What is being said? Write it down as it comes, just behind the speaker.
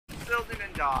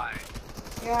die.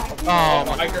 Yeah.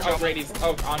 Oh, Grady's.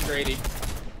 Oh, on Grady.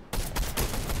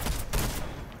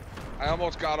 I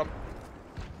almost got him.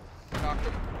 Knocked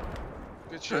him.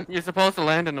 Good shit. You're supposed to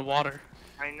land in the water.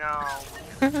 I know.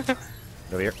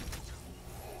 Over here.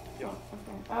 Oh, okay.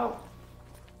 Oh.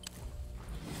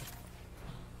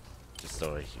 Just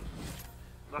so we're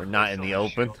Luckily, not in the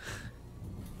someone open. shielded.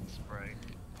 Spray.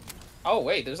 Oh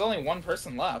wait, there's only one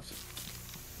person left.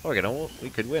 Oh, you know,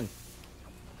 we could win.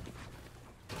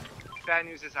 Bad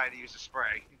news is I had to use a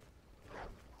spray.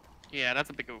 Yeah, that's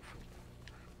a big oof.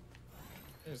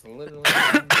 There's literally.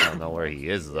 I don't know where he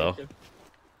is though.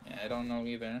 Yeah, I don't know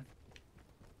either.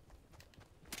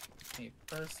 Hey,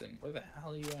 person, where the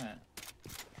hell are you at?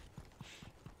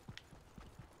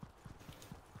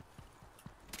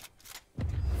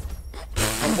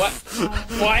 What?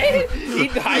 What? He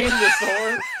died in the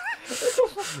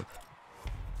sword?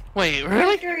 Wait,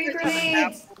 really?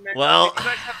 Grenades! Well,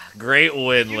 great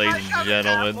win, ladies and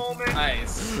gentlemen.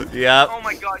 Nice. Yep. Oh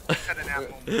my god, you had an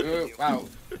apple moment. Wow.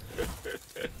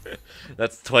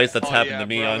 That's twice that's Oh, happened yeah, to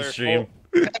me brother. on stream.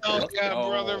 Hell yeah,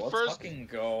 brother. Let's First, fucking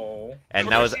go. And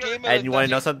First that was, game of and the you want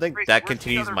to know night. something? Grace, That where's the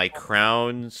continues other my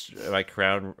phone?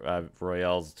 crown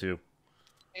royales too.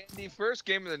 Andy, first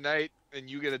game of the night, and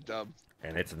you get a dub.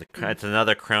 And it's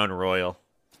another crown royal.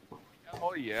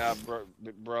 Oh yeah,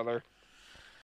 brother.